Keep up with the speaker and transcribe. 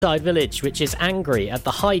Village, which is angry at the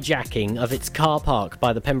hijacking of its car park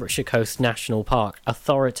by the Pembrokeshire Coast National Park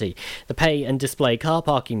Authority. The pay and display car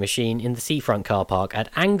parking machine in the seafront car park at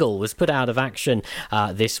Angle was put out of action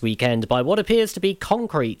this weekend by what appears to be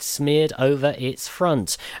concrete smeared over its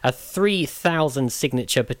front. A 3,000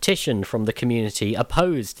 signature petition from the community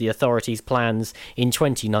opposed the authority's plans in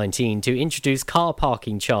 2019 to introduce car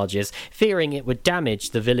parking charges, fearing it would damage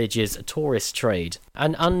the village's tourist trade.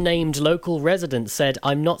 An unnamed local resident said,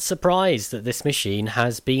 "I'm not surprised that this machine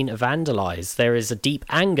has been vandalised. There is a deep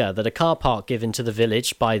anger that a car park given to the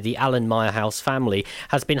village by the Allen Meyerhouse family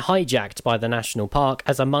has been hijacked by the National Park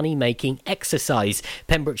as a money-making exercise.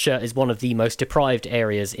 Pembrokeshire is one of the most deprived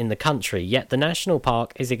areas in the country, yet the National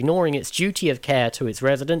Park is ignoring its duty of care to its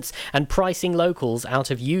residents and pricing locals out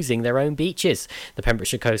of using their own beaches." The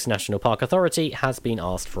Pembrokeshire Coast National Park Authority has been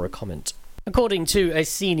asked for a comment. According to a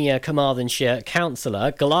senior Carmarthenshire councillor,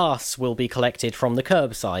 glass will be collected from the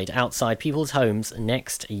curbside outside people's homes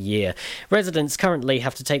next year. Residents currently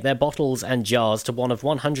have to take their bottles and jars to one of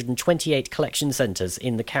 128 collection centres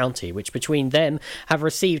in the county, which between them have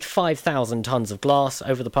received 5,000 tonnes of glass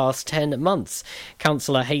over the past 10 months.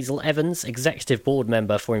 Councillor Hazel Evans, Executive Board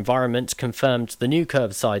Member for Environment, confirmed the new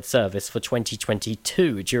curbside service for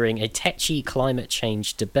 2022 during a tetchy climate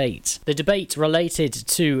change debate. The debate related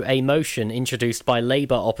to a motion introduced by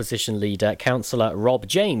Labour opposition leader Councillor Rob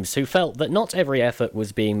James, who felt that not every effort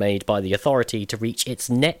was being made by the authority to reach its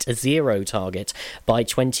net zero target by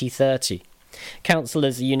 2030.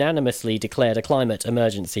 Councillors unanimously declared a climate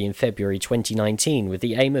emergency in February 2019 with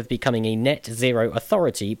the aim of becoming a net zero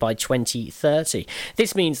authority by 2030.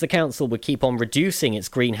 This means the council would keep on reducing its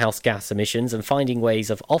greenhouse gas emissions and finding ways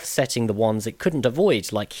of offsetting the ones it couldn't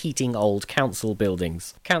avoid, like heating old council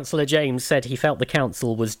buildings. Councillor James said he felt the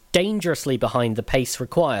council was dangerously behind the pace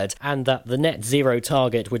required and that the net zero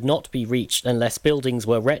target would not be reached unless buildings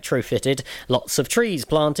were retrofitted, lots of trees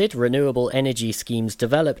planted, renewable energy schemes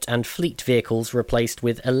developed and fleet vehicles replaced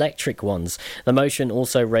with electric ones. The motion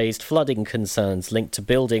also raised flooding concerns linked to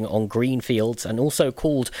building on green fields and also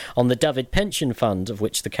called on the Dyfed Pension Fund, of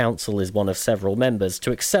which the council is one of several members,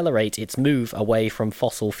 to accelerate its move away from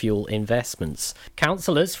fossil fuel investments.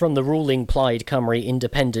 Councillors from the ruling Plaid Cymru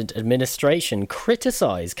Independent Administration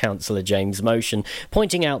criticised Councillor James' motion,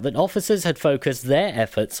 pointing out that officers had focused their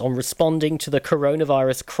efforts on responding to the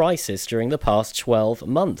coronavirus crisis during the past 12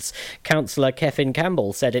 months. Councillor Kevin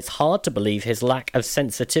Campbell said it's hard to believe his lack of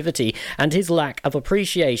sensitivity and his lack of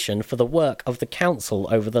appreciation for the work of the council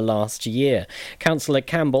over the last year. Councillor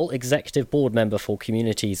Campbell, Executive Board Member for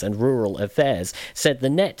Communities and Rural Affairs, said the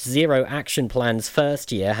Net Zero Action Plan's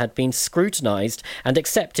first year had been scrutinised and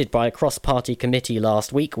accepted by a cross-party committee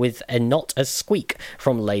last week with a not a squeak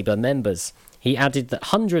from Labour members. He added that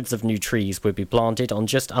hundreds of new trees would be planted on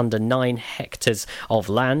just under 9 hectares of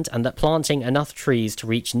land and that planting enough trees to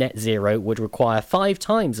reach net zero would require 5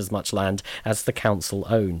 times as much land as the council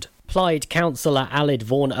owned. Plaid councillor Aled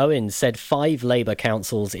Vaughan Owen said 5 Labour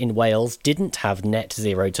councils in Wales didn't have net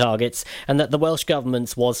zero targets and that the Welsh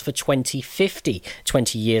Government's was for 2050,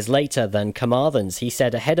 20 years later than Carmarthen's. He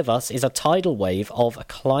said ahead of us is a tidal wave of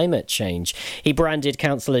climate change. He branded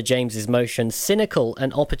Councillor James's motion cynical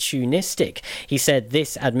and opportunistic. He said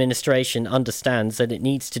this administration understands that it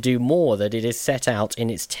needs to do more that it is set out in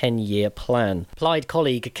its 10-year plan. Plaid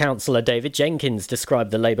colleague Councillor David Jenkins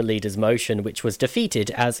described the Labour leader's motion, which was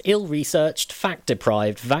defeated, as ill-researched,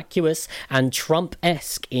 fact-deprived, vacuous and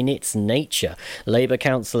Trump-esque in its nature. Labour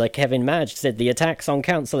councillor Kevin Madge said the attacks on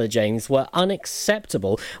Councillor James were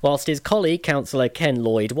unacceptable, whilst his colleague Councillor Ken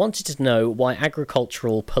Lloyd wanted to know why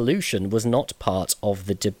agricultural pollution was not part of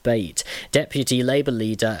the debate. Deputy Labour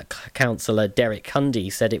leader Councillor Derek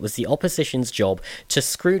Cundy said it was the opposition's job to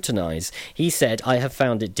scrutinise. He said, "I have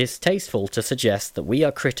found it distasteful to suggest that we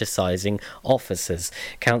are criticising officers."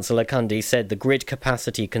 Councillor Cundy said the grid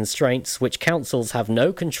capacity constraints, which councils have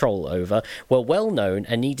no control over, were well known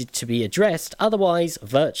and needed to be addressed, otherwise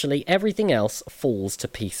virtually everything else falls to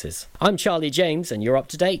pieces. I'm Charlie James and you're up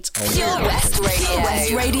to date on Pure West Radio. Pure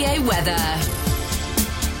West Radio weather.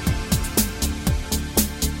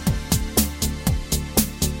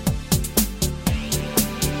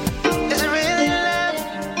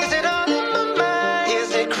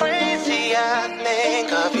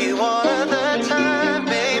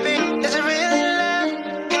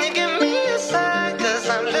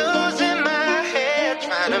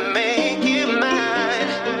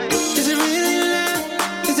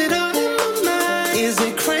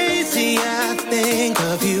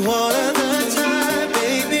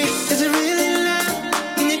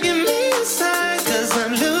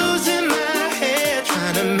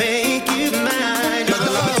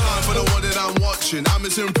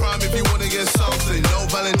 Diamonds in prime if you wanna get something. No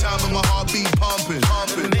Valentine but my heart beat pumping. Now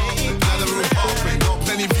the room pumping. Got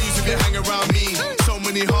plenty views if you hang around me. So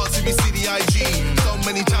many hearts if you see the IG. So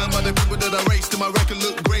many times by the people that I raced to my record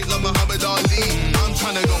look great like Muhammad Ali. I'm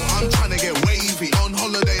trying to get wavy. On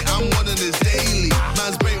holiday, I'm one of this daily.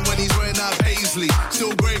 Man's bait when he's wearing that paisley.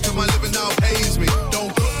 Still great cause my living now pays me.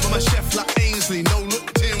 Don't cook for my chef like Ainsley. No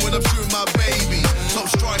looked in when I'm shooting my baby. Top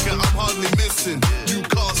striker, I'm hardly missing.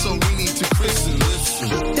 Newcastle, we need to christen.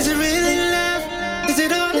 Listen. Is it really love? Is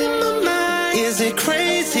it all in my mind? Is it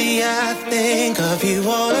crazy? I think of you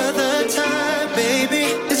all of the time, baby.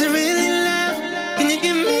 Is it really love? Can you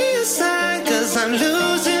give me a sign? Cause I'm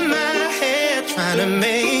losing my head trying to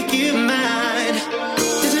make you mine.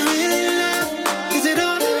 Is it really love? Is it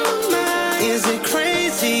all in my mind? Is it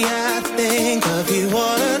crazy? I think of you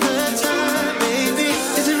all of the time, baby.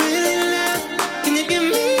 Is it really love? Can you give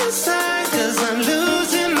me a sign? Cause I'm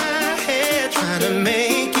losing my head trying to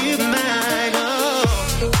make you mine.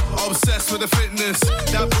 Oh. Obsessed with the fitness.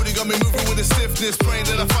 That booty got me moving with the stiffness. Praying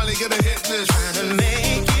that I finally get a hit list. Trying to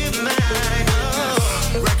make you mine.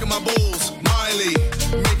 Oh. Wrecking my balls, Miley.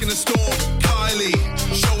 Making a storm, Kylie.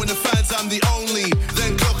 Showing the fans I'm the only.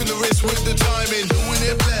 Then clocking the wrist with the timing. Doing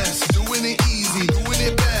it best, doing it easy. Doing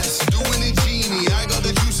it best, doing it genie. I got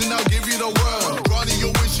the juice and I'll give you the world. Granting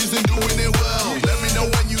your wishes and doing it well. Let me know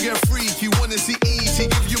when you get free. If you wanna see E.T.,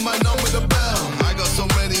 give you my number, the bell. I got so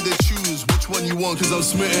many to choose. Which one you want? Cause I'm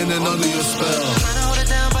smitten and under your spell. Trying to hold it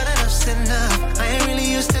down, but enough's enough. I ain't really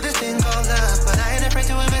used to this thing called love, but I ain't afraid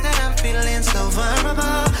to admit that I'm feeling so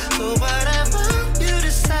vulnerable. So whatever you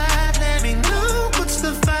decide, let me know what's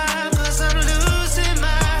the vibe. Cause I'm losing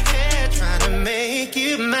my head trying to make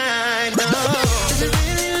you mine. Oh. Is it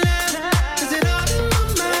really love? Is it all in my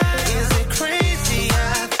mind? Is it crazy?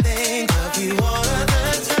 I think of you all of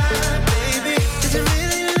the time, baby. Is it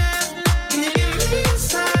really love? Can you give me a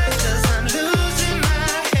sign? Cause I'm losing my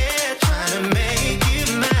head trying to make you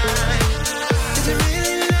mine. Is it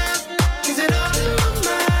really love? Is it all in my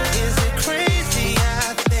mind? Is it crazy?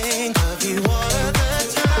 I think of you all of the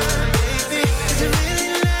time, baby. Is it really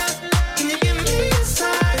love? Can you give me a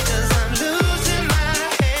sign? Cause I'm losing my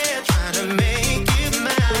head trying to make you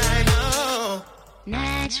mine. Oh.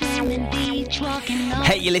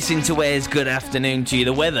 Hey, you listen to Where's Good Afternoon to you.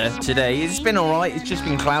 The weather today, it's been alright. It's just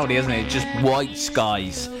been cloudy, hasn't it? Just white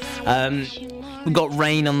skies. We've got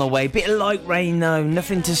rain on the way. Bit of light rain, though.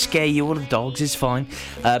 Nothing to scare you. All the dogs is fine.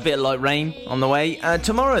 Bit of light rain on the way.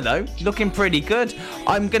 Tomorrow, though, looking pretty good.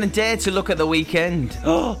 I'm going to dare to look at the weekend.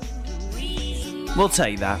 Oh, we'll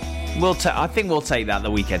take that. I think we'll take that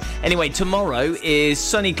the weekend. Anyway, tomorrow is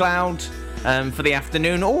sunny cloud for the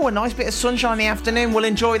afternoon. Oh, a nice bit of sunshine in the afternoon. We'll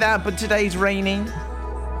enjoy that, but today's raining.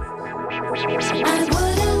 I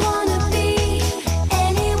wouldn't wanna be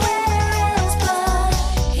anywhere else but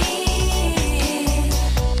here.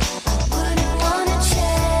 I wouldn't wanna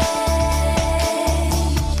change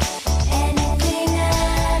anything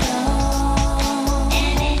at all. I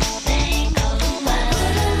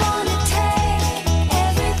wouldn't wanna take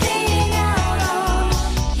everything out on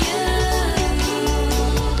you.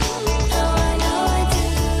 Though I know I do.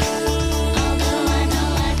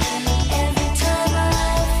 Every time I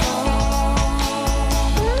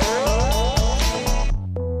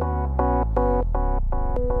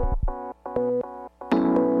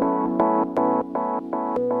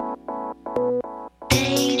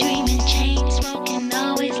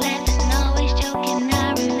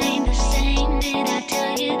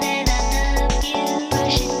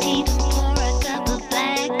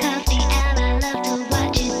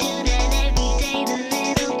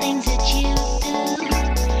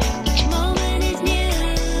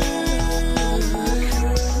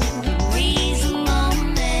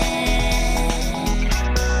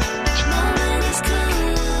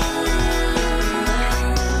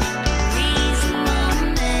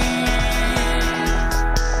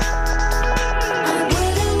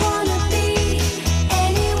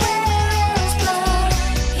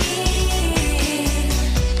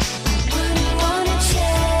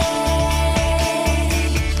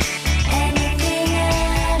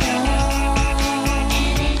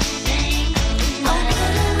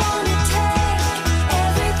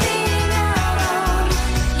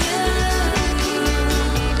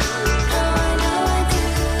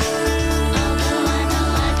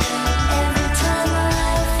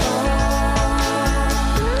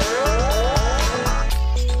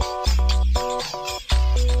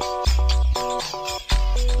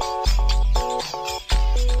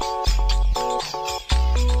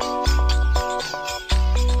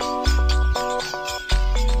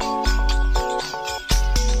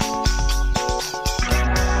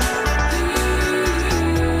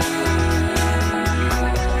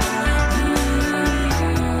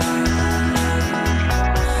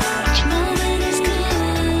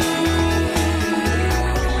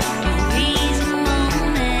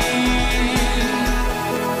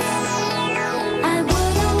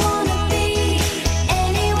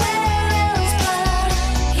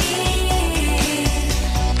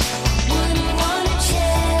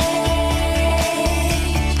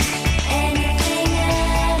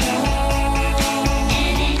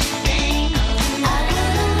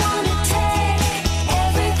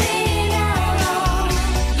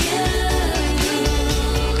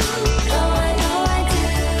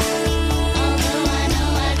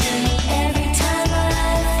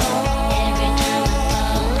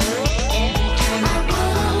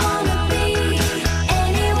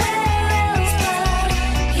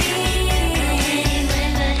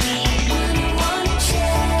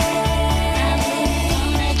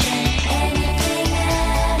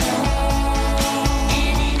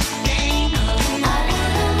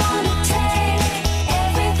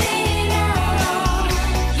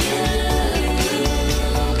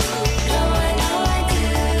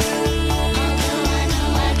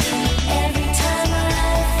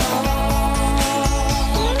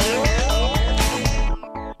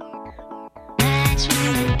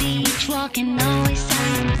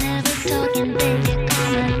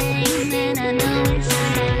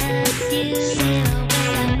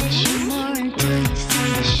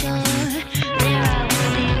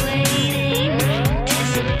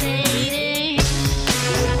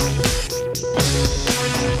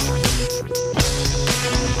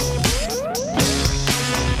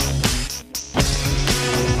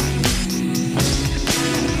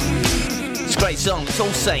song. It's All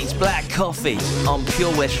Saints, Black Coffee on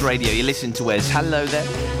Pure West Radio. You listen to Wes. Hello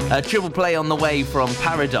there. Triple play on the way from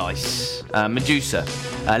Paradise. Medusa.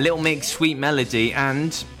 Little Mix, Sweet Melody.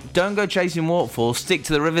 And don't go chasing waterfalls. Stick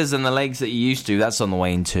to the rivers and the lakes that you used to. That's on the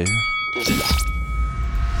way in too.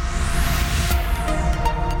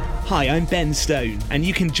 Hi, I'm Ben Stone, and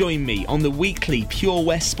you can join me on the weekly Pure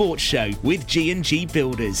West Sports Show with G&G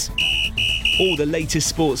Builders. All the latest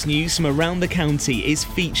sports news from around the county is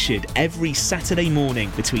featured every Saturday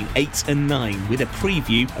morning between 8 and 9 with a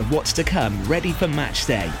preview of what's to come ready for match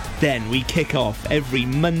day. Then we kick off every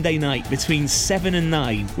Monday night between 7 and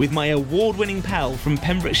 9 with my award-winning pal from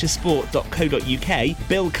PembrokeshireSport.co.uk,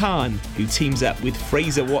 Bill Kahn, who teams up with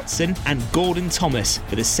Fraser Watson and Gordon Thomas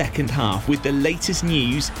for the second half with the latest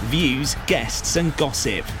news, views, guests and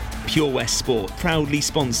gossip. Pure West Sport, proudly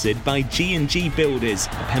sponsored by G&G Builders,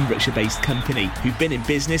 a Pembrokeshire-based company who've been in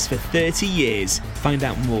business for 30 years. Find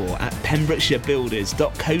out more at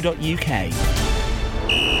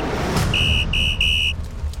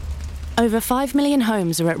pembrokeshirebuilders.co.uk. Over 5 million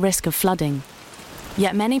homes are at risk of flooding,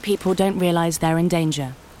 yet many people don't realise they're in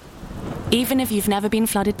danger. Even if you've never been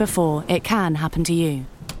flooded before, it can happen to you.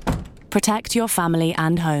 Protect your family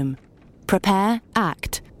and home. Prepare,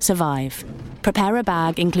 act, survive. Prepare a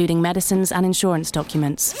bag including medicines and insurance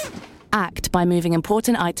documents. Act by moving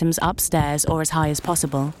important items upstairs or as high as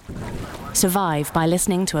possible. Survive by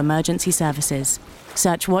listening to emergency services.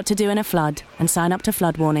 Search what to do in a flood and sign up to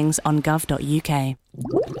flood warnings on gov.uk.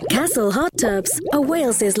 Castle Hot Tubs are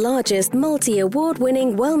Wales's largest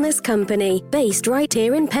multi-award-winning wellness company based right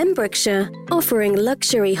here in Pembrokeshire, offering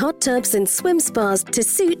luxury hot tubs and swim spas to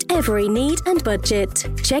suit every need and budget.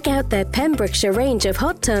 Check out their Pembrokeshire range of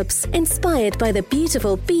hot tubs inspired by the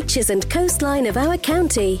beautiful beaches and coastline of our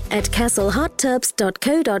county at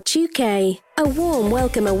castlehottubs.co.uk. A warm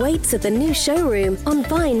welcome awaits at the new showroom on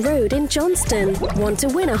Vine Road in Johnston. Want to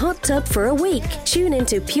win a hot tub for a week? Tune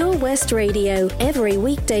into Pure West Radio every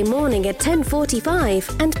weekday morning at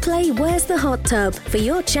 10:45 and play Where's the Hot Tub for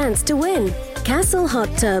your chance to win. Castle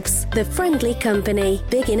Hot Tubs, the friendly company,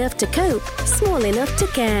 big enough to cope, small enough to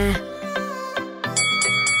care.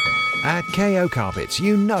 At KO Carpets,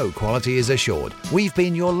 you know quality is assured. We've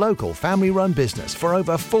been your local family-run business for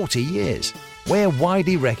over 40 years. We're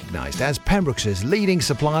widely recognised as Pembrokeshire's leading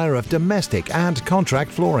supplier of domestic and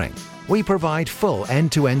contract flooring. We provide full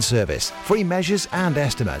end-to-end service, free measures and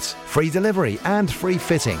estimates, free delivery and free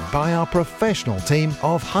fitting by our professional team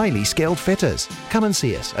of highly skilled fitters. Come and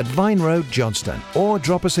see us at Vine Road, Johnston, or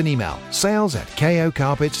drop us an email,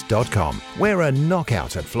 sales@kocarpets.com. We're a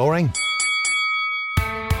knockout at flooring.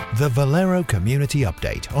 The Valero Community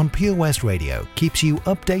Update on Pure West Radio keeps you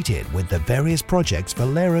updated with the various projects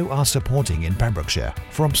Valero are supporting in Pembrokeshire,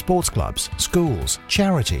 from sports clubs, schools,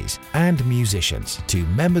 charities and musicians to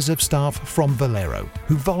members of staff from Valero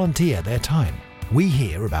who volunteer their time. We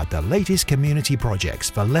hear about the latest community projects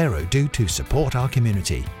Valero do to support our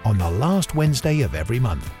community on the last Wednesday of every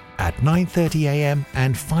month at 9:30 a.m.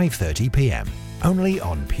 and 5:30 p.m. only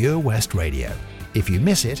on Pure West Radio. If you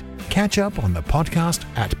miss it, catch up on the podcast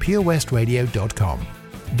at purewestradio.com.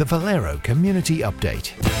 The Valero Community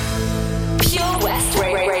Update. Pure West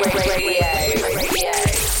Radio.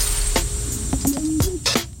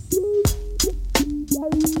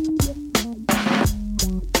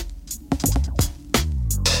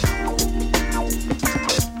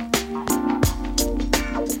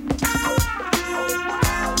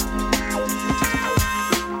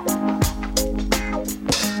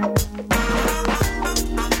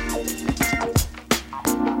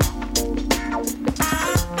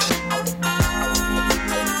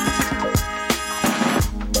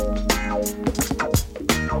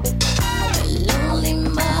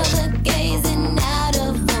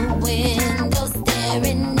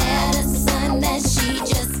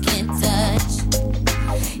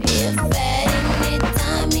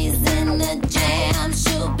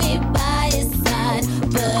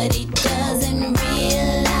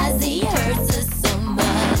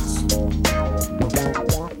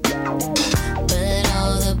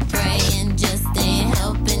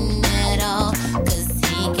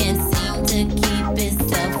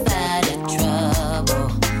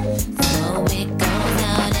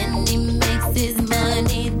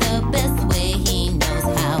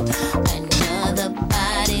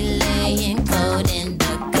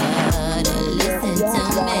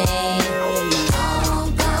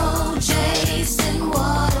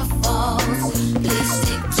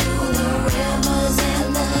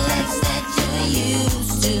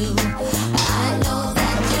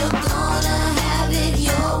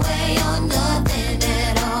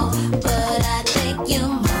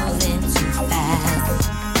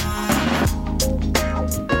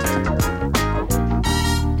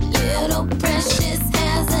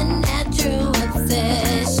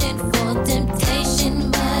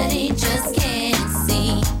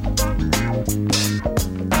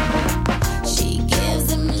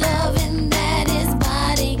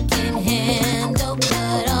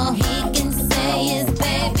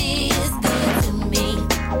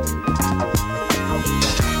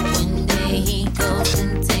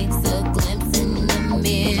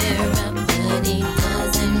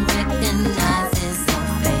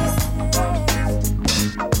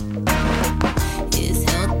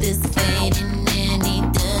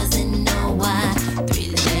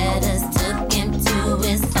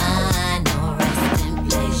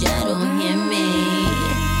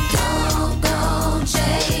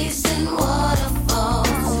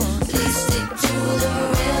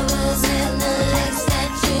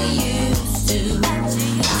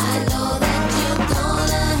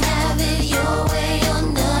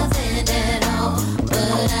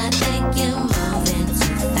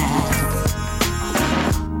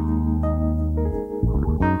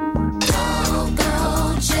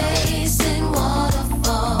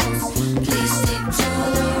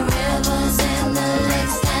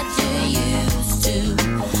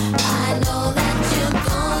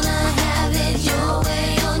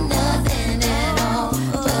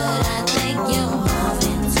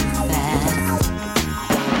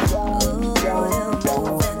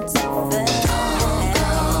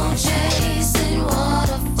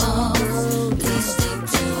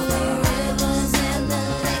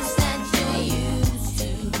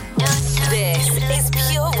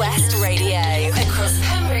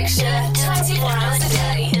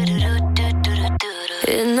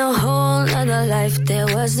 life, there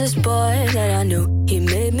was this boy that I knew. He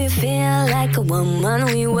made me feel like a woman.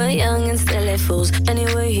 We were young and silly fools.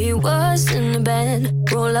 Anyway, he was in the band.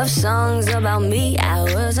 Roll of songs about me. I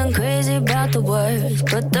wasn't crazy about the words,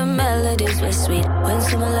 but the melodies were sweet. When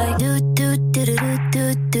someone like do do do do do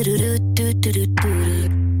do do do do do do.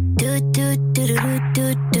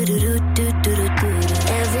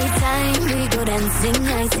 Every time we go dancing,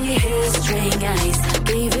 I see his straying eyes.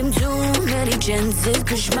 Gave him too many chances,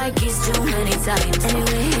 push my keys too many times.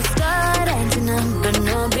 Anyway, he started acting up, but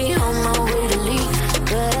I'll be on my way to leave.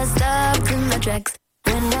 But I stopped in my tracks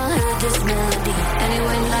when I heard this melody, and it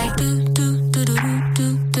went like do do do do do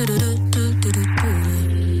do do do do do do.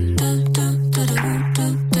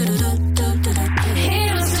 He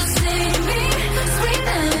used to sing me sweet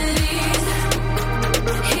melodies.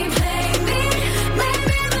 He played me, made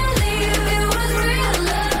me believe it was real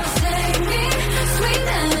love. Sang me sweet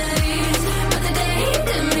melodies, but the day he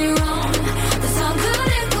did me wrong, the song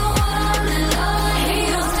couldn't go on and on. He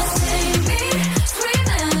used to sing me sweet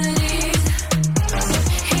melodies.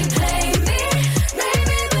 He played me, made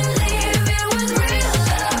me believe it was real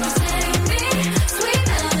love. Sang me sweet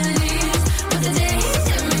melodies, but the day he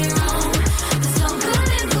did me wrong, the song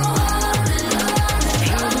couldn't go on and on.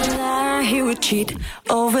 He would lie, he would cheat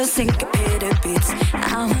over syncopated beats.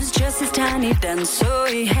 I was just his tiny dance, so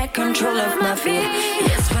he had control of my feet.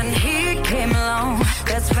 Yes, when he came along,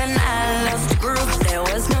 that's when I lost the groove. There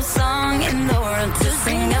was no song in the world to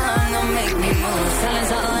sing along or make me move. Selling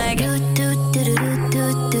something like do do do do do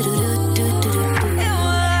do do do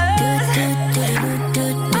do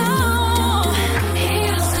do. He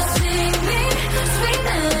used to sing me sweet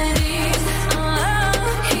melodies.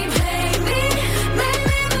 He played me, made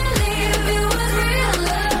me believe it was real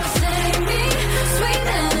love. Sang me sweet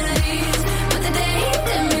melodies, but the day he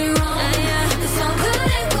did me wrong, the song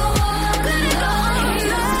couldn't go on and on. He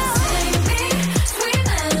used to sing me sweet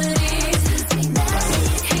melodies.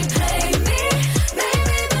 He played me, made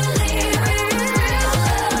me believe it was real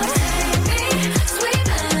love. Sang me sweet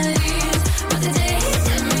melodies, but the day he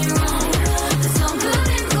did me wrong, the song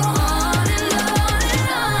couldn't go on and on and on.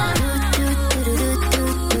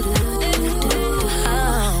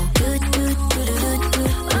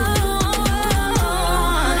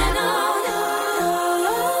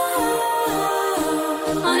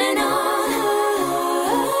 On and on.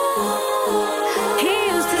 He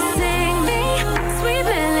used to sing me sweet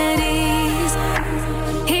melodies.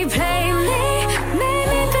 He played me, made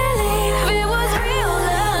me believe it was real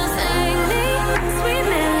love. Sang me sweet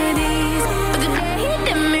melodies, but the day he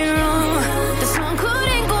did me wrong, the song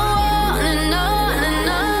couldn't go on and on and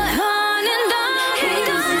on and on. He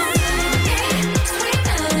used to sing me sweet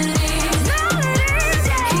melodies.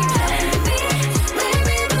 He played me, made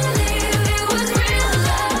me believe it was real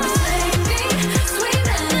love. Sang me sweet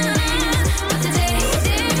melodies, but the day he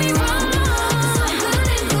did me wrong, the song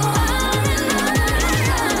couldn't go on and on and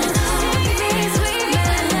on. Sing me sweet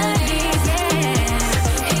melodies, yeah.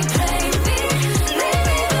 He played me, made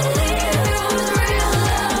me believe it was real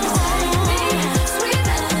love. Sang me sweet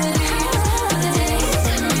melodies, but the day he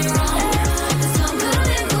did me wrong, the song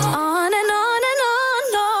couldn't go on and on and on.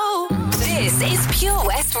 No. This is Pure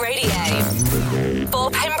West Radio. For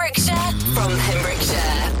Pembrokeshire, from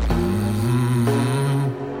Pembrokeshire.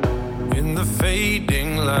 In the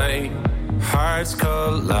fading light, hearts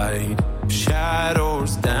collide.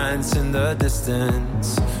 Shadows dance in the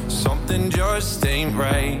distance. Something just ain't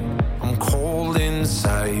right. I'm cold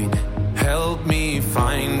inside. Help me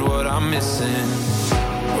find what I'm missing.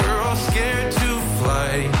 We're all scared to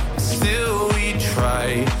fly, still we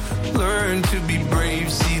try. Learn to be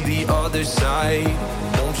brave, see the other side.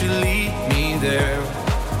 Won't you lead me there?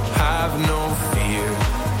 Have no fear.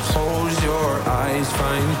 Close your eyes,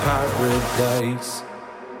 find paradise.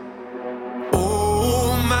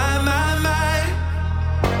 Oh my, my, my.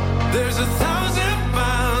 There's 1,000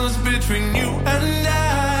 miles between you and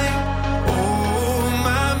I. Oh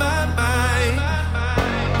my, my, my.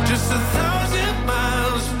 Just 1,000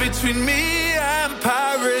 miles between me and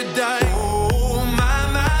paradise. Oh my,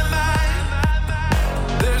 my, my.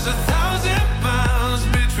 There's 1,000 miles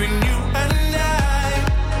between you and I.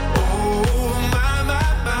 Oh my, my,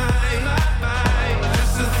 my.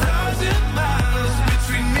 Just 1,000 miles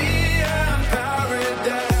between me and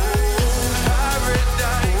paradise.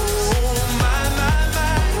 Paradise. Oh my, my,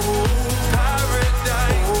 my.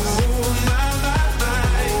 Paradise. Oh my, my,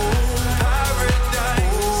 my.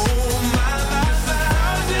 Paradise. Oh my, my, my.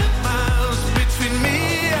 1,000 miles between me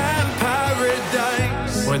and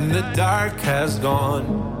paradise. When the dark has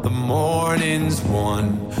gone, the morning's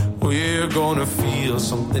won. We're gonna feel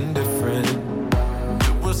something different.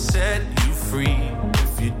 It will set you free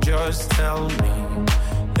if you just tell me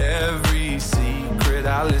every secret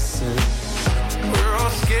I listen. We're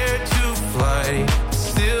all scared to fly,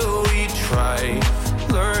 still we try.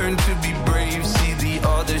 Learn to be brave, see the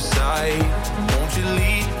other side. Won't you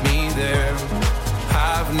lead me there?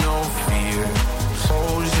 Have no fear.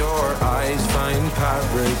 Close your eyes, find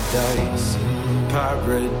paradise.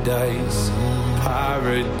 Paradise,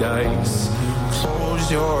 paradise.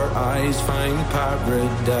 Close your eyes, find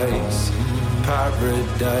paradise.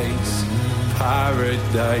 Paradise,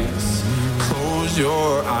 paradise. Close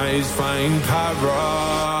your eyes, find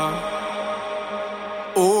para.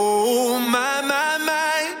 Oh my, my,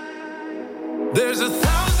 my. There's 1,000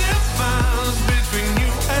 miles between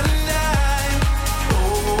you and I.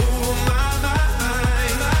 Oh my, my,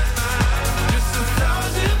 my. Just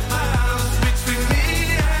 1,000 miles between me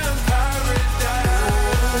and paradise.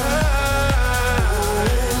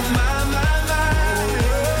 Oh my, my, my.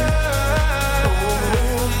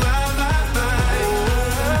 Oh my, my, my.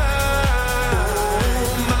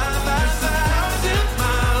 Oh my, my, 1,000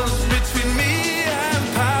 miles between me and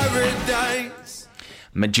paradise.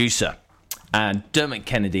 Medusa and Dermot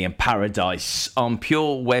Kennedy and Paradise on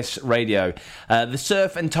Pure West Radio. The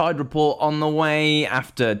Surf and Tide report on the way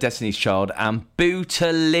after Destiny's Child and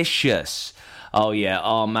Bootylicious. Oh yeah,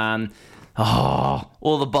 oh man. Oh,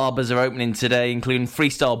 all the barbers are opening today, including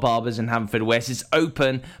Freestyle Barbers in Haverfordwest. It's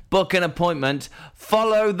open. Book an appointment.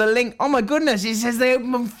 Follow the link. Oh my goodness, it says they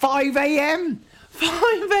open from 5 a.m.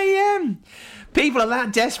 5 a.m. People are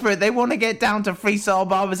that desperate, they want to get down to Freestyle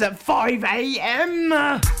Barbers at 5 a.m.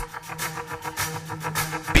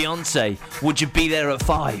 Beyonce, would you be there at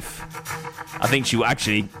 5? I think she would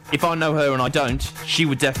actually. If I know her and I don't, she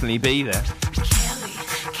would definitely be there. Kelly,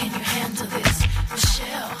 can you handle this?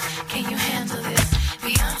 Michelle, can you handle this?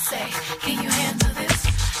 Beyonce, can you handle this?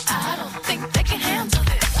 I don't think they can handle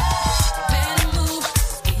this. Better move,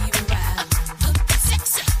 even ride. Looking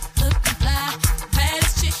sexy, looking fly.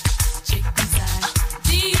 Baddest chick inside.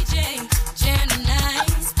 DJ, Gemini,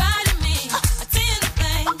 Spider-Man, attend the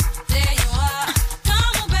thing. There you are.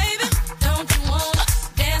 Come on, baby, don't you wanna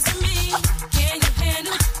dance with me? Can you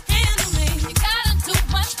handle me? You gotta do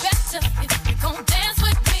much better if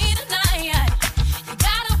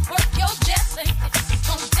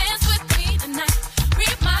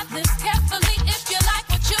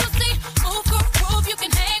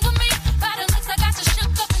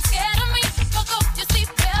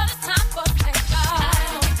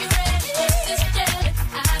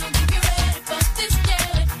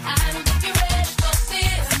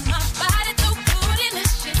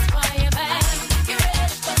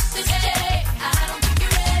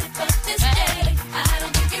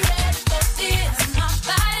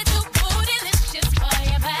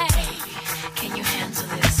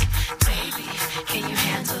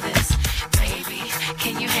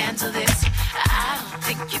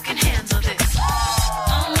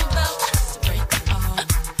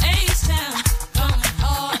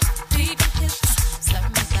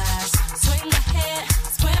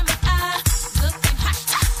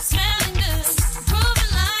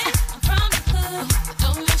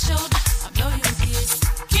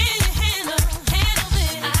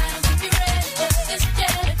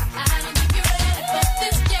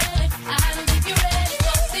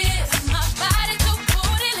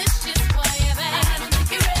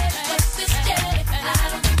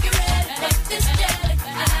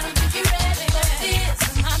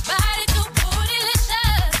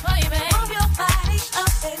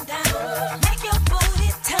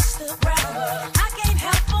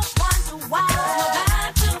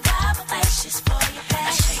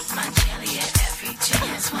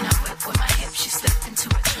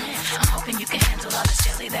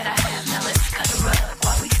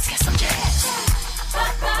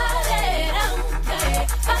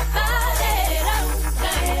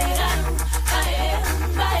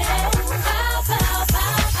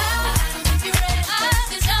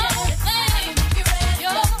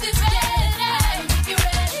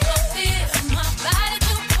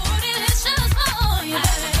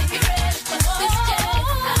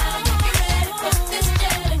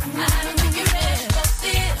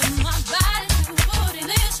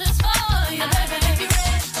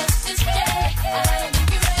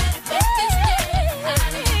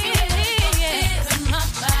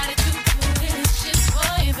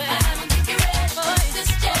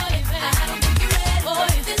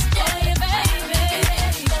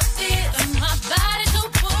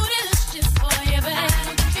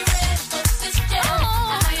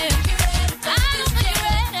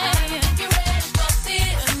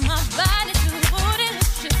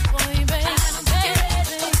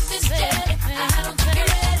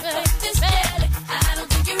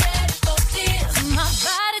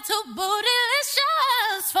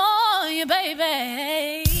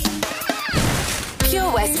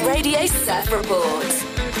Pure West Radio Surf Report.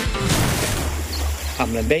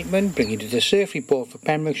 I'm Len Bateman, bringing you the surf report for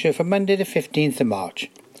Pembrokeshire for Monday the 15th of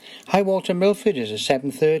March. High water Milford is at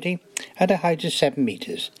 7:30 at a height of 7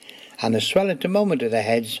 metres, and the swell at the moment of the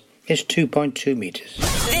heads is 2.2 metres.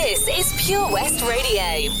 This is Pure West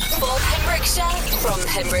Radio for Pembrokeshire from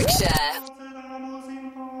Pembrokeshire.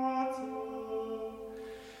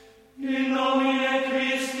 In nomine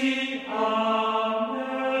Christi,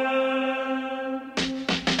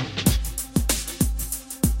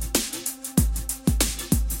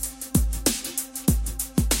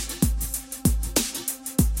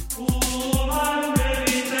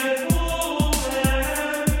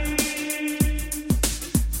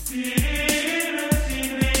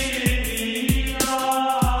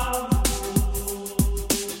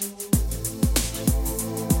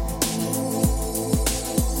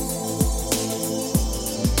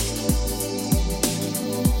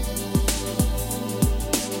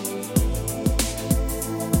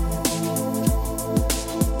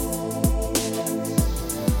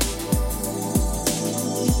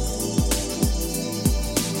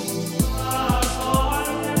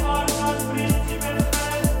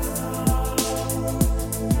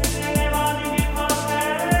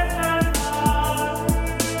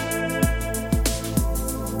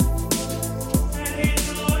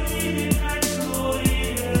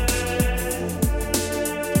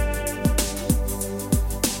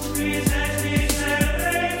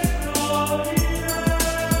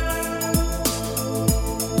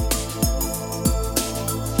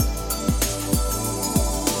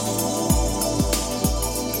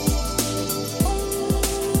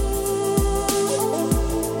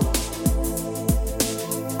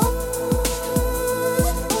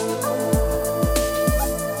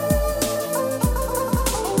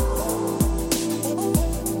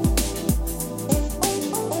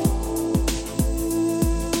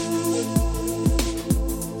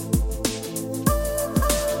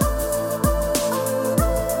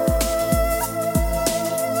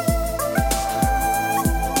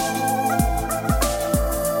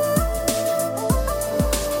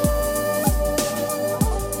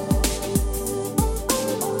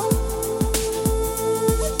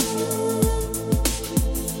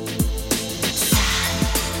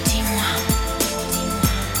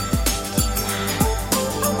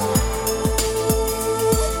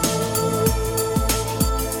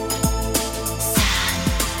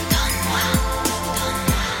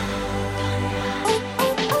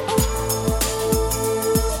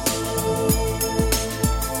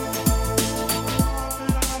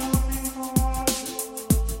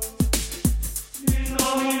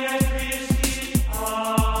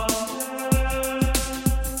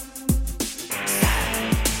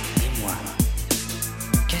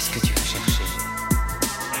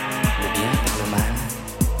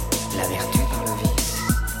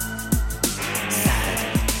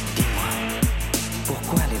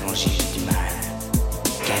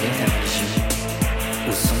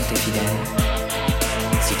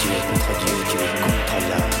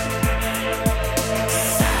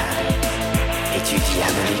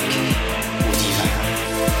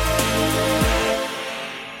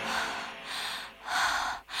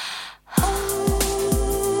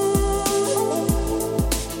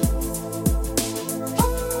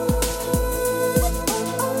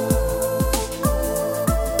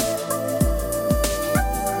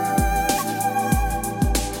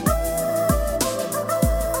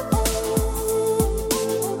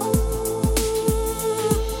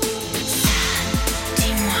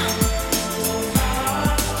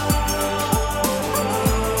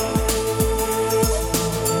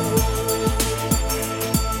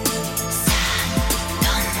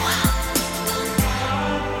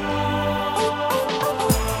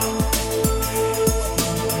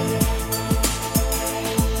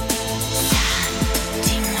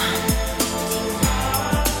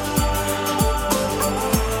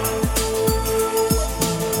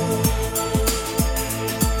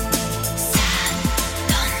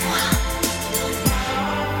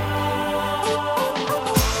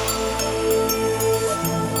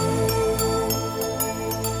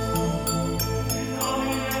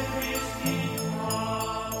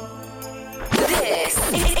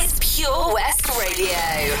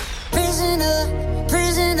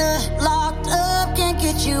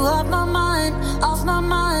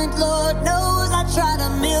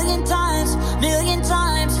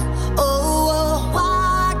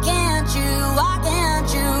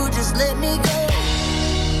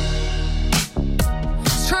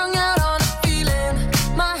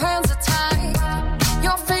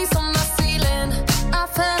 Amen.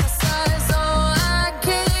 I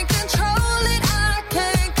can't control it, I can't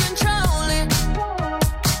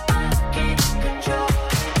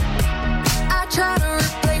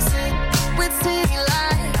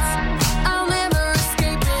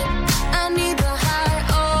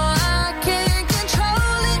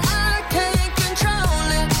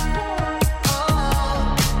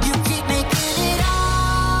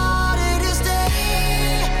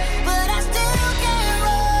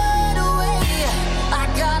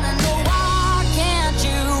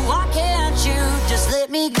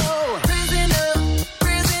me go. Prisoner,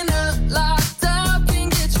 prisoner, locked up,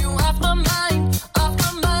 can't get you off my mind, off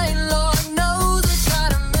my mind. Lord knows I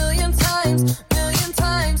tried a million times, million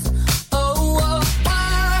times. Oh, oh,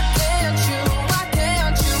 why can't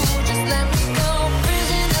you just let me go?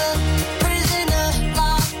 Prisoner, prisoner,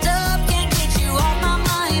 locked up, can't get you off my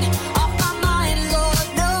mind, off my mind. Lord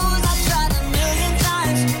knows I tried a million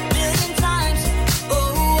times, million times. Oh,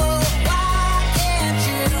 oh, why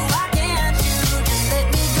can't you just let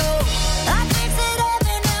me go? I tasted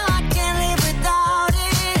heaven, now I can't live without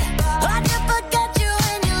it. I can forget you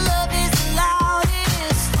and your love is the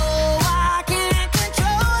loudest. Oh, I can't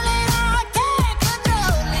control it, I can't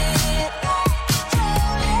control it.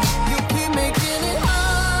 You keep making it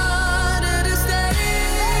harder to stay,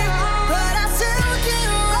 but I still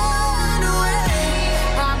can't run away.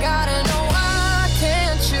 I gotta know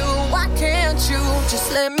why can't you just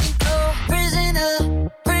let me go? Prisoner,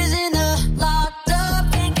 prisoner, locked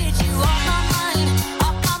up, can't get you off my mind,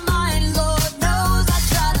 off my mind. Lord knows I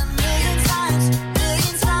tried a million times,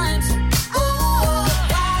 million times. Oh,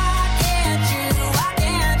 why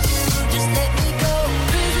can't you just let me go?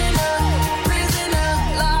 Prisoner, prisoner,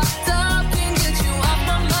 locked up, can't get you off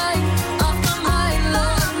my mind, off my mind.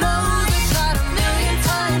 Lord knows I tried a million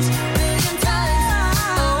times, million times.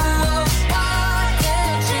 Oh, why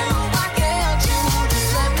can't you just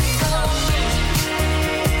let me go?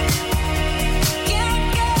 Can't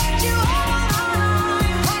get you off my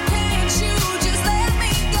mind, why can't you just let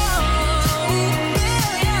me go?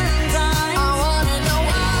 Million times. I wanna know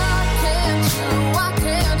why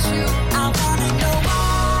can't you? I wanna know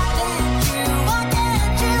why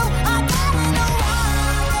can't you? I gotta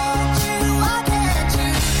know why can't you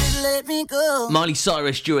just let me go? Miley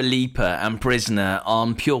Cyrus, Dua Lipa and Prisoner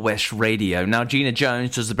on Pure West Radio. Now, Gina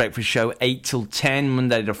Jones does the breakfast show 8 till 10,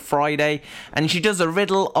 Monday to Friday, and she does a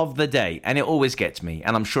riddle of the day, and it always gets me,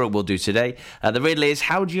 and I'm sure it will do today. The riddle is,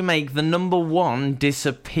 how do you make the number one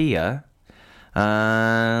disappear?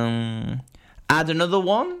 Add another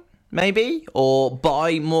one, maybe? Or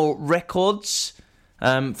buy more records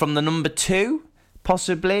from the number two?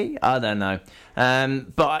 Possibly, I don't know.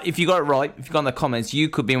 But if you got it right, if you got in the comments, you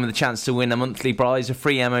could be in with a chance to win a monthly prize, a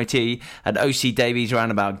free MOT at OC Davies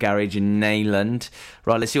Roundabout Garage in Neyland.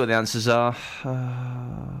 Right, let's see what the answers are.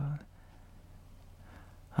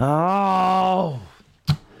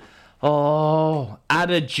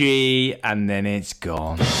 Add a G and then it's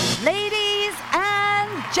gone. Ladies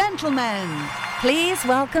and gentlemen, please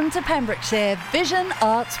welcome to Pembrokeshire Vision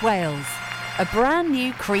Arts Wales, a brand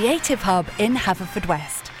new creative hub in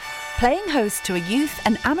Haverfordwest. Playing host to a youth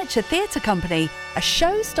and amateur theatre company, a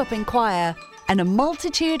show-stopping choir, and a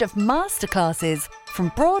multitude of masterclasses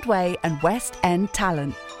from Broadway and West End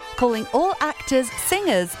talent. Calling all actors,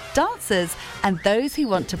 singers, dancers, and those who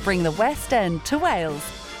want to bring the West End to Wales.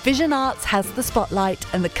 Vision Arts has the spotlight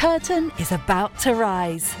and the curtain is about to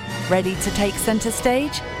rise. Ready to take centre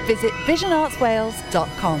stage? Visit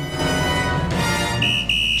visionartswales.com.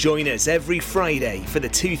 Join us every Friday for the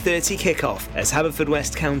 2:30 kickoff as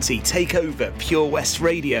Haverfordwest County take over Pure West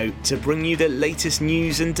Radio to bring you the latest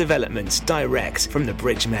news and developments direct from the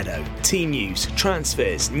Bridge Meadow. Team news,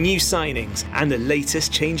 transfers, new signings and the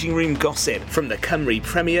latest changing room gossip from the Cymru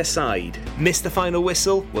Premier side. Miss the final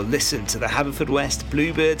whistle? Well, listen to the Haverfordwest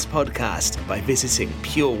Bluebirds podcast by visiting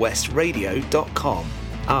purewestradio.com.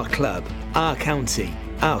 Our club, our county,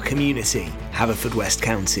 our community. Haverfordwest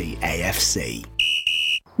County AFC.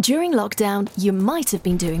 During lockdown, you might have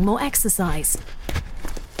been doing more exercise.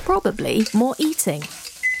 Probably more eating.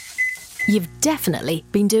 You've definitely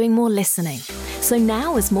been doing more listening. So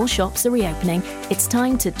now, as more shops are reopening, it's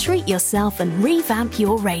time to treat yourself and revamp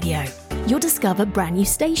your radio. You'll discover brand new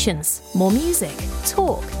stations, more music,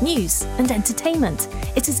 talk, news and entertainment.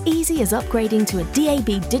 It's as easy as upgrading to a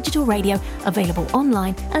DAB digital radio available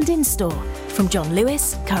online and in-store. From John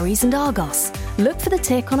Lewis, Currys and Argos. Look for the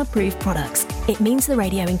tick on approved products. It means the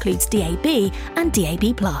radio includes DAB and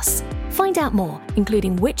DAB+. Find out more,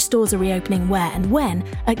 including which stores are reopening where and when,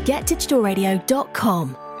 at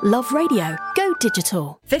getdigitalradio.com. Love radio. Go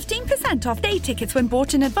digital. 15% off day tickets when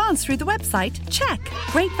bought in advance through the website? Check.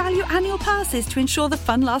 Great value annual passes to ensure the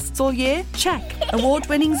fun lasts all year? Check.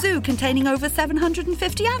 Award-winning zoo containing over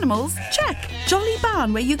 750 animals? Check. Jolly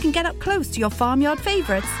barn where you can get up close to your farmyard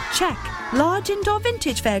favourites? Check. Large indoor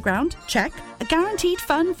vintage fairground? Check. A guaranteed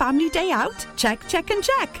fun family day out? Check, check and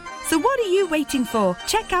check. So what are you waiting for?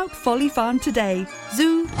 Check out Folly Farm today.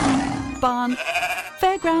 Zoo, barn,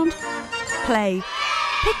 fairground, play.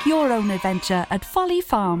 Pick your own adventure at Folly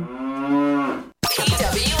Farm.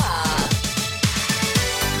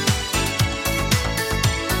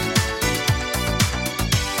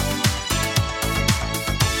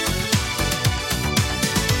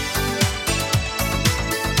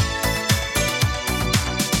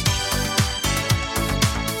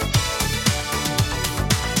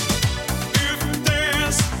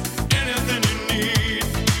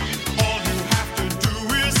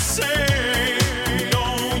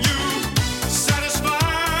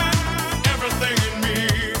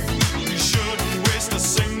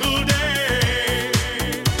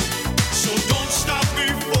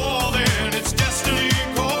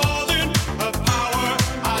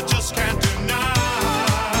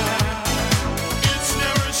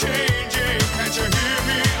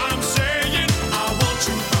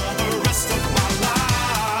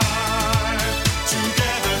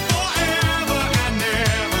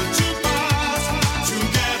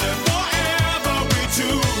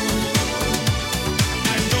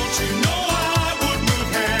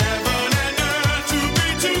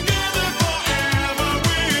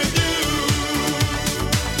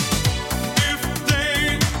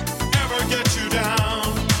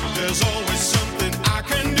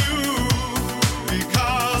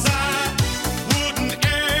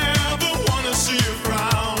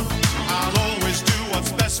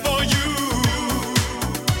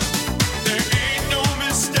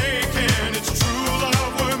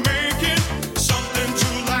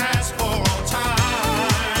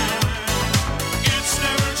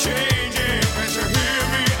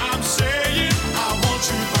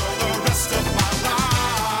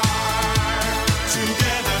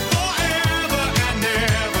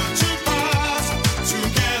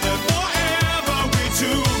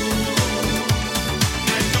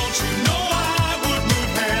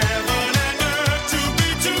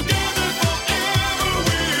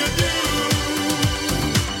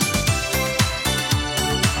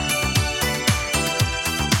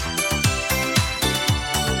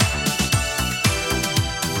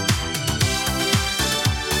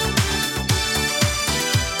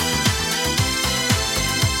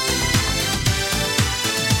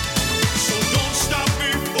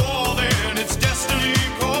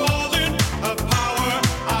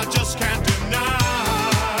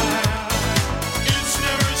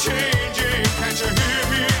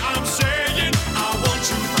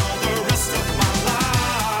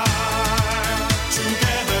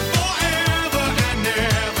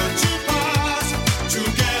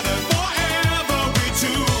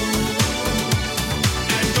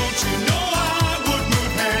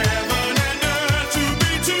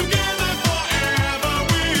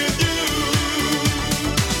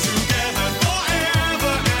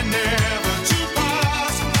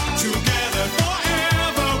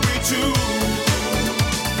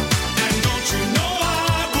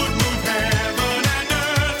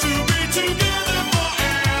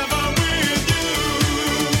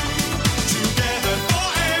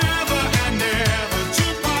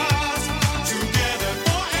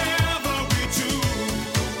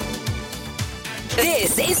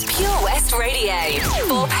 Radio.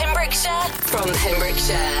 For Pembrokeshire, from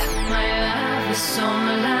Pembrokeshire. My love is on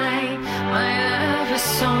the line. My love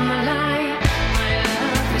is on the line. My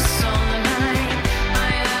love is on the line.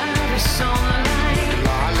 My love is on the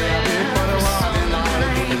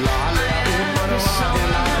line.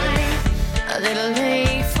 A little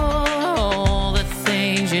late for all the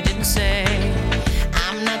things you didn't say.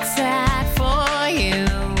 I'm not sad for you,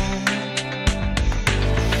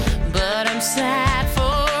 but I'm sad for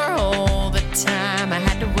all the time I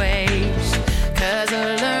had to waste. 'Cause I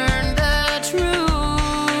learned the truth.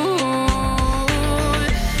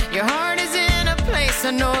 Your heart is in a place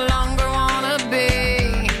I no longer wanna be.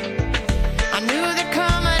 I knew there'd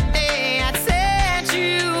come a day I'd set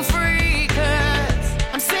you free. 'Cause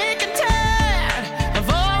I'm sick and tired of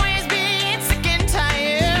always being sick and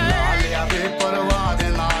tired.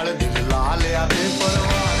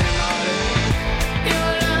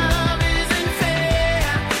 Your love isn't fair.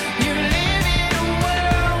 You live in a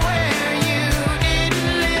world where you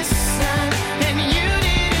didn't listen and you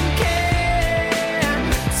didn't care.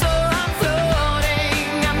 So I'm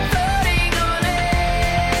floating on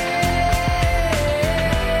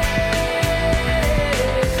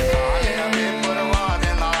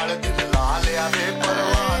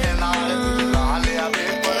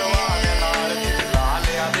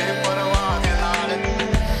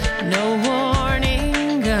no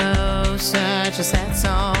warning of such a sad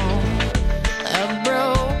song of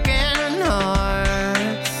broken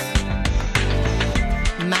hearts.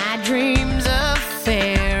 My dreams of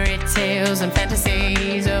fairy tales and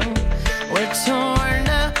fantasies, oh, were torn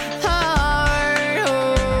apart.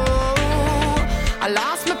 Oh, I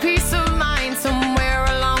lost my peace of mind somewhere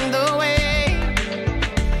along the way.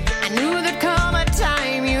 I knew there'd come a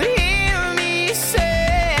time you'd hear me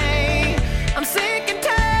say, I'm sick and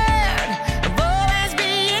tired of always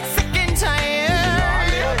being sick and tired.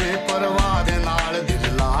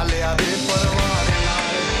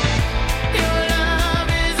 Your love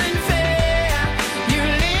isn't fair. You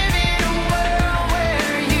live in a world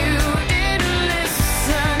where you didn't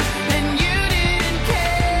listen and you didn't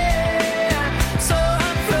care. So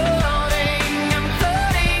I'm floating on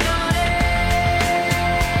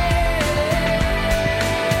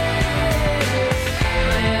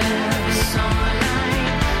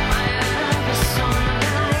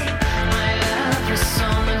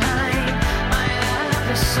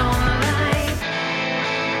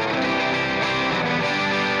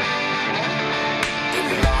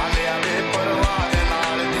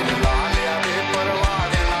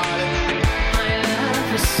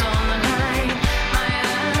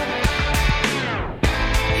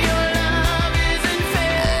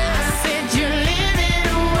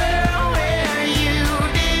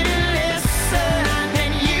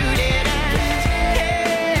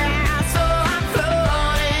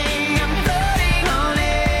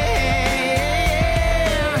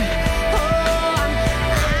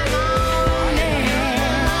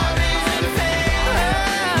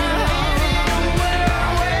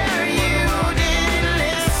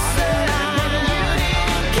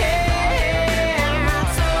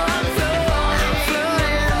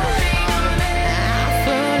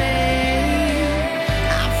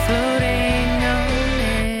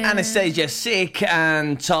Anastasia, Sick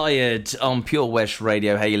and Tired on Pure West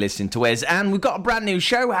Radio. Hey, you listening to Wes, and we've got a brand new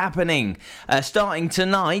show happening starting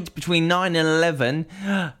tonight between 9 and 11.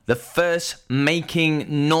 The first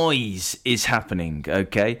Making Noise is happening,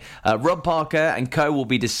 okay? Rob Parker and co will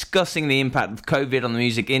be discussing the impact of COVID on the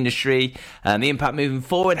music industry, the impact moving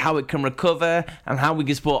forward, how it can recover, and how we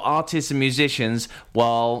can support artists and musicians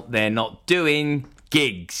while they're not doing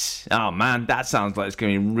gigs. Oh man, that sounds like it's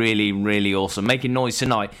going to be really, really awesome. Making Noise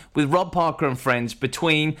tonight with Rob Parker and friends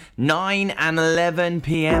between 9 and 11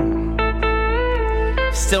 p.m.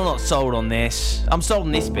 Still not sold on this. I'm sold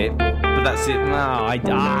on this bit, but that's it. No, I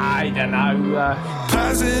don't know.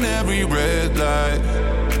 Passing every red light,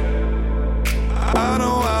 I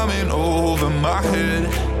know I'm in over my head,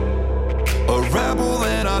 a rebel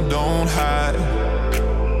that I don't hide.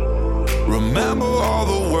 Remember all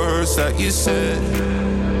the words that you said.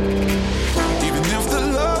 Even if the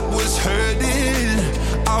love was hurting,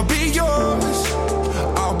 I'll be yours.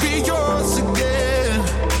 I'll be yours again.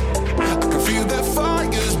 I can feel that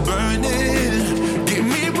fire's burning. Give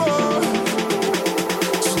me more.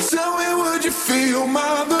 So tell me, would you feel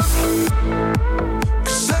my love?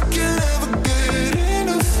 'Cause I can't ever get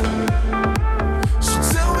enough. So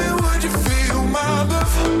tell me, would you feel my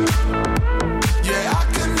love? Yeah, I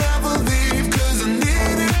can never leave 'cause I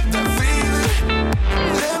need it, that feeling.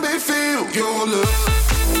 Let me feel your love.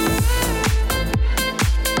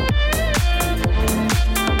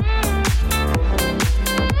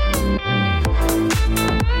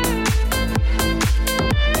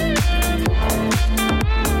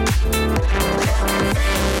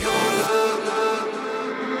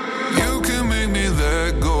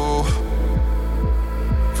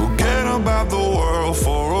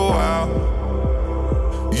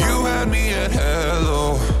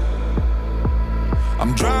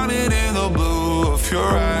 off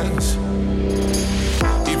your eyes.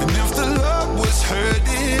 Even if the love was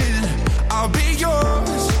hurting, I'll be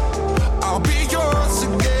yours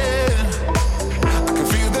again. I can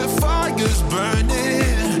feel that fire's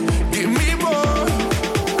burning, give me more.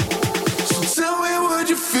 So tell me, would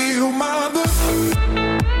you feel my love?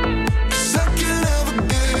 'Cause I can never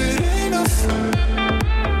get enough.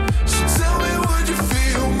 So tell me, would you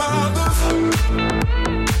feel my love?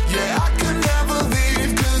 Yeah, I can never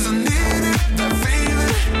leave 'cause I need it, that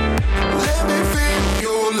feeling. Let me feel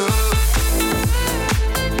your love.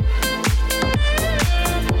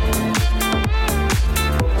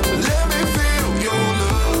 Let me feel your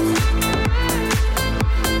love.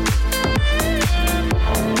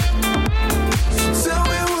 So tell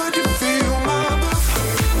me, would you feel my love?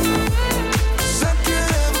 'Cause I can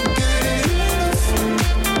never get enough.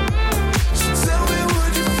 So tell me,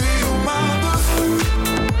 would you feel my love?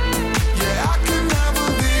 Yeah, I can never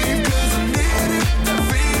leave 'cause I need it, that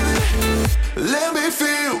feeling. Let me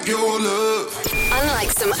feel your love.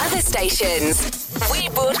 Unlike some other stations, we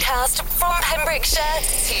broadcast from Pembrokeshire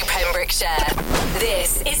to Pembrokeshire.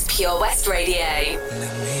 This is Pure West Radio.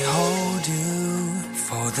 Let me hold you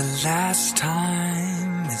for the last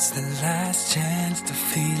time. It's the last chance to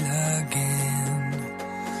feel again.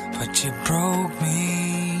 But you broke me,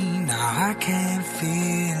 now I can't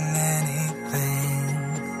feel anything.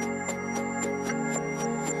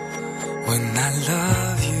 When I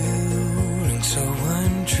love you, rings so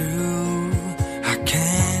untrue. I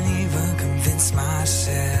can't even convince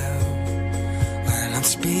myself. When I'm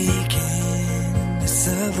speaking, it's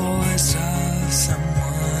the voice of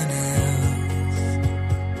someone else.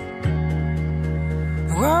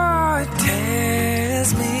 Oh, it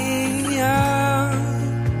tears me up.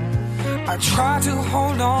 I try to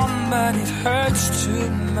hold on, but it hurts too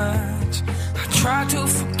much. I try to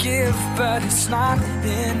forgive, but it's not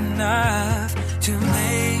enough to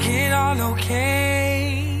make it all okay.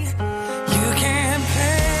 You can't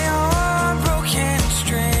play on broken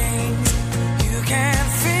strings. You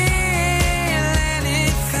can't feel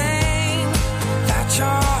anything that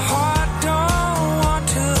your heart don't want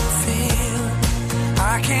to feel.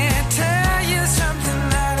 I can't tell you something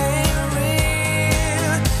that ain't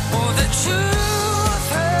real. Oh, the truth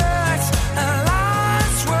hurts and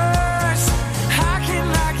lies worse. How can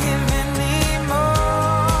I give any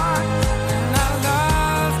more? And I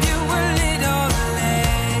love you a little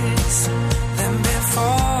less than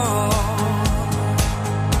before.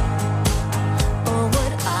 Oh,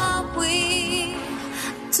 what are we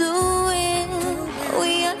doing?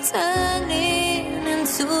 We are turning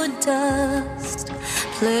into dust,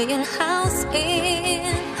 playing house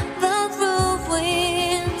in the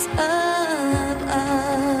ruins of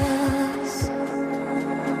us.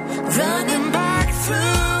 Running back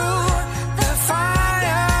through the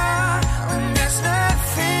fire when there's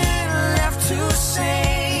nothing left to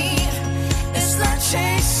save. It's like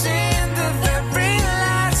chasing the very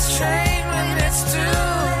last train when it's too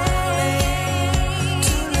late.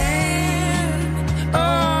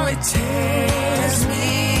 Oh, it tears me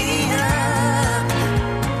up.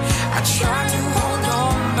 I try to hold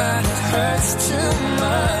on, but it hurts too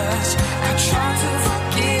much. I try to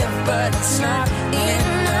forgive, but it's not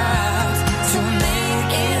enough to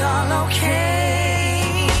make it all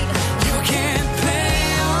okay. You can't play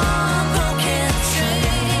on broken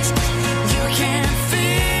strings. You can't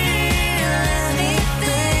feel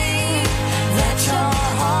anything that your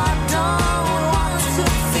heart don't want to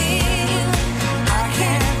feel. I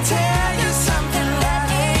can't tell you something that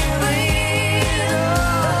ain't real.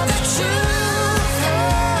 The truth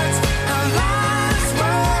hurts and lies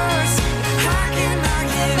worse. How can I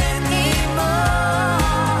give any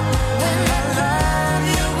more when I love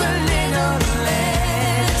you a little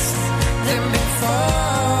less than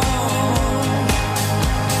before?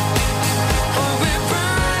 Oh, we're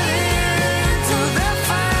burning through the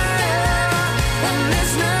fire when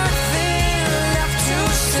there's nothing left to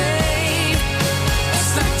save.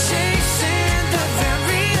 It's like chasing the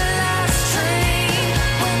very last train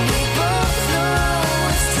when we both know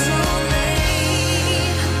it's too late.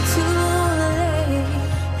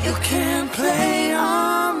 You can't play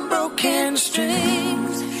on broken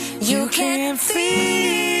strings. You can't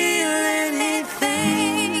feel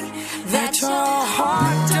anything that your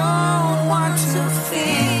heart don't want to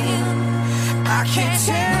feel. I can't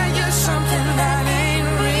tell you something that ain't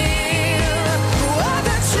real. Oh,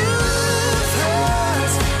 the truth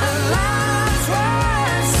hurts and lies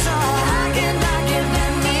worse. So how can I give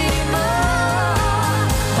any more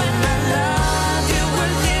when I love you a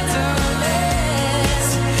little less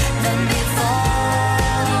than before?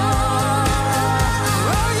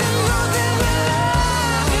 Oh, you know that I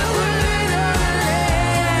love you a little less.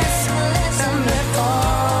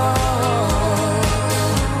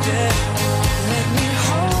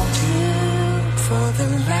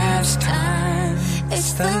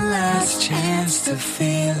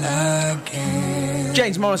 again.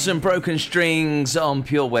 James Morrison, Broken Strings on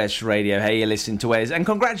Pure West Radio. Hey, you're listening to Wes. And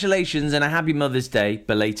congratulations and a happy Mother's Day,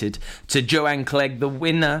 belated, to Joanne Clegg, the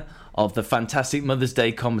winner of the fantastic Mother's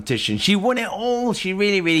Day competition. She won it all. She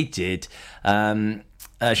really, really did.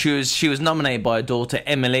 She was nominated by her daughter,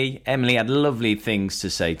 Emily. Emily had lovely things to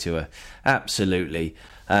say to her. Absolutely.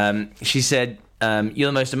 She said, you're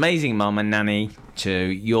the most amazing mum and nanny to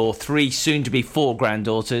your 3, soon-to-be 4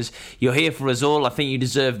 granddaughters. You're here for us all. I think you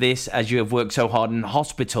deserve this as you have worked so hard in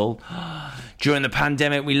hospital during the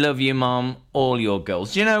pandemic. We love you, Mum, all your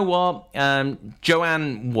girls. Do you know what?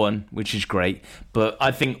 Joanne won, which is great. But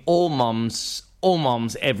I think all mums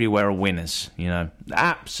everywhere are winners. You know,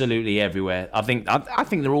 absolutely everywhere. I think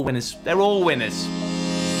they're all winners. They're all winners.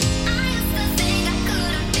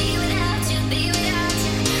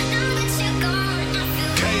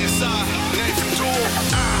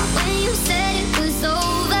 When you said it was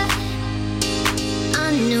over,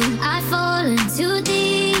 I knew I'd fallen too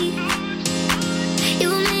deep. You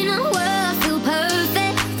made my world feel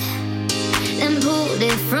perfect, then pulled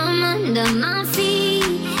it from under my feet.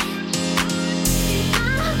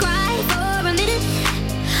 I cried for a minute,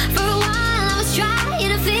 for a while I was trying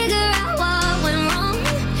to figure out what went wrong.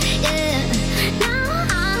 Yeah, now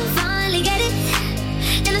I finally get it,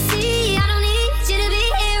 and I see I don't need you to be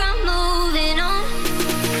here. I'm moving on.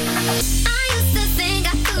 I used to think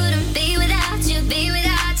I couldn't be without you, be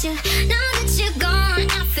without you. Now that you're gone,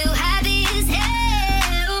 I feel happy as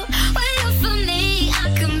hell. When you're for me, I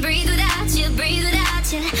can breathe without you, breathe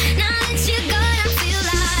without you. Now that you're gone, I feel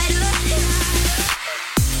lighter.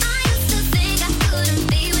 I used to think I couldn't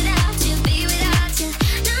be without you, be without you.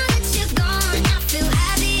 Now that you're gone, I feel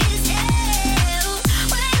happy as hell.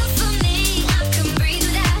 When you're for me, I can breathe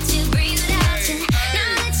without you, breathe without you. Now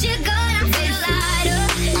that you're gone, I feel lighter.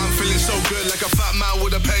 I'm feeling so good like a fat man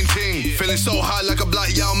with a painting. Feeling so high like a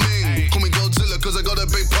black Yao Ming. Call me Godzilla cause I got a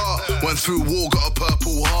big part. Went through war, got a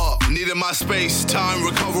purple heart. Needed my space, time,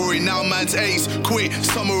 recovery. Now man's ace, quit,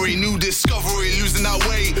 summary, new discovery. Losing that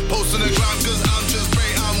weight, post on the ground cause I'm just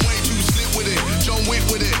great. I'm way too slick with it, John Wick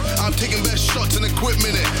with it. I'm taking best shots and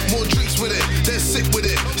equipment it. More drinks with it, they're sick with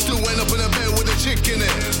it. Still end up in a bed with a chick in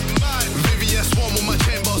it. VVS one with my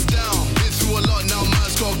chain boss down. Been through a lot, now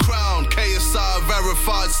man's got a crown. KSI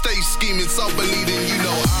verified, stay scheming, some believing, you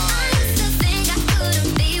know I Think I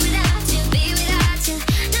couldn't be without you, be without you.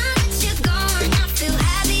 Now that you're gone, I feel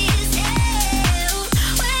happy as hell.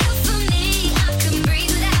 When you're for me, I can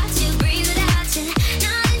breathe without you, breathe without you.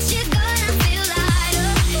 Now that you're gone, I feel lighter.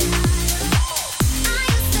 I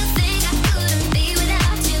used to think I couldn't be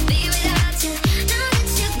without you, be without you. Now that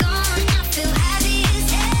you're gone, I feel happy as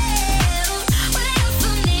hell. When you're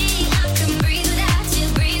for me, I can breathe without you,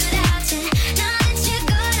 breathe without you. Now that you're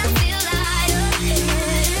gone, I feel lighter.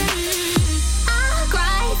 I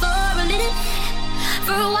cried for a minute,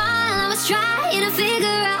 for a while I was trying to figure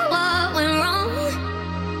out what went wrong.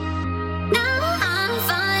 Now I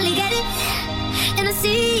finally get it, and I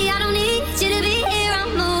see I don't need you to be here. I'm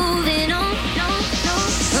moving on. No, no,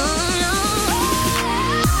 no, no.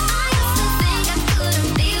 I used to think I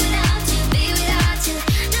couldn't be without you, be without you.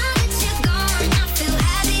 Now that you're gone, I feel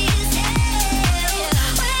happy as hell.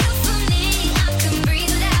 When you're for me, I can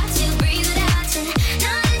breathe without you, breathe without you.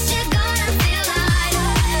 Now that you're gone, I feel lighter.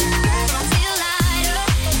 I feel lighter.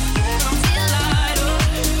 I feel lighter.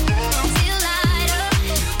 I feel lighter.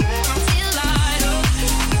 I feel lighter.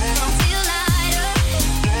 I feel lighter.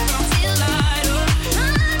 I feel lighter.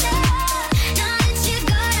 Now that you're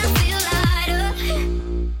gone, I feel lighter.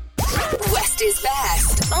 West is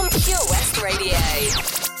best on Pure West Radio.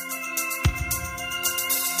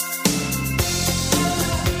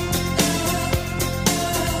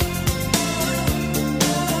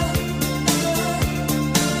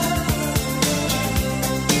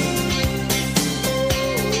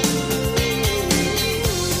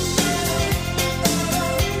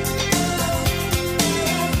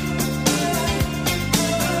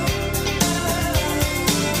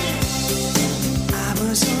 I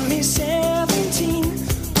was only 17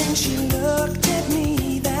 when she looked at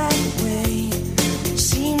me that way.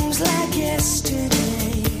 Seems like yesterday.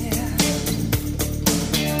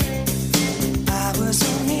 I was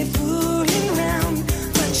only fooling around,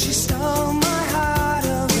 but she stole my heart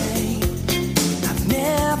away. I've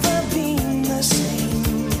never been the same.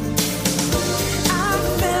 I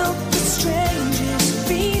felt the strangest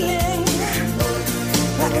feeling,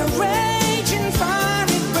 like a raging fire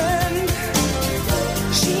it burned.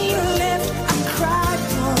 She left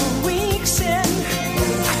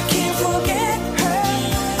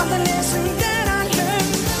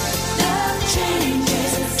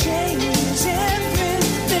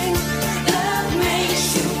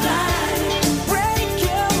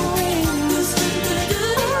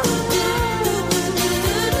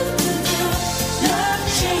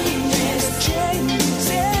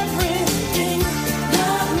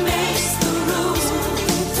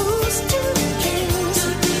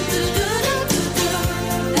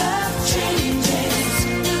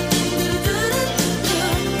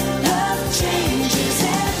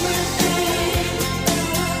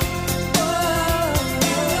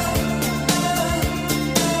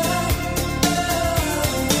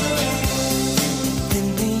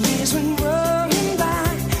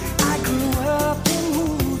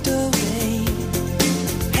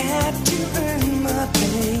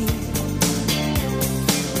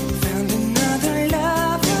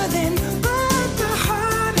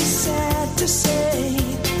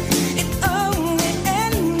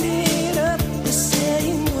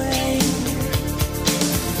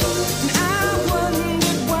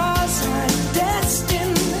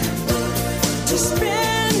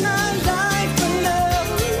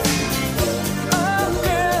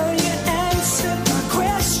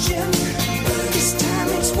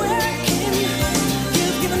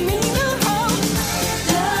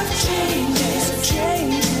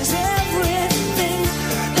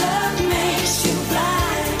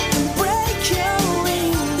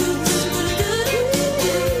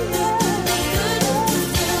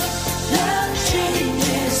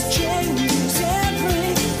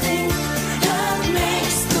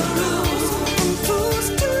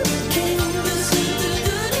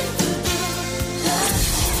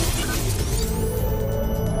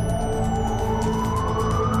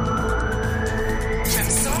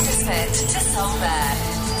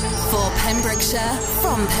Pembrokeshire,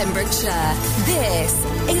 from Pembrokeshire. This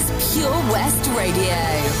is Pure West Radio.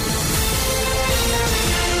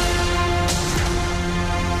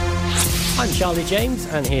 I'm Charlie James,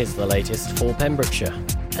 and here's the latest for Pembrokeshire.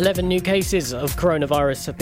 11 new cases of coronavirus have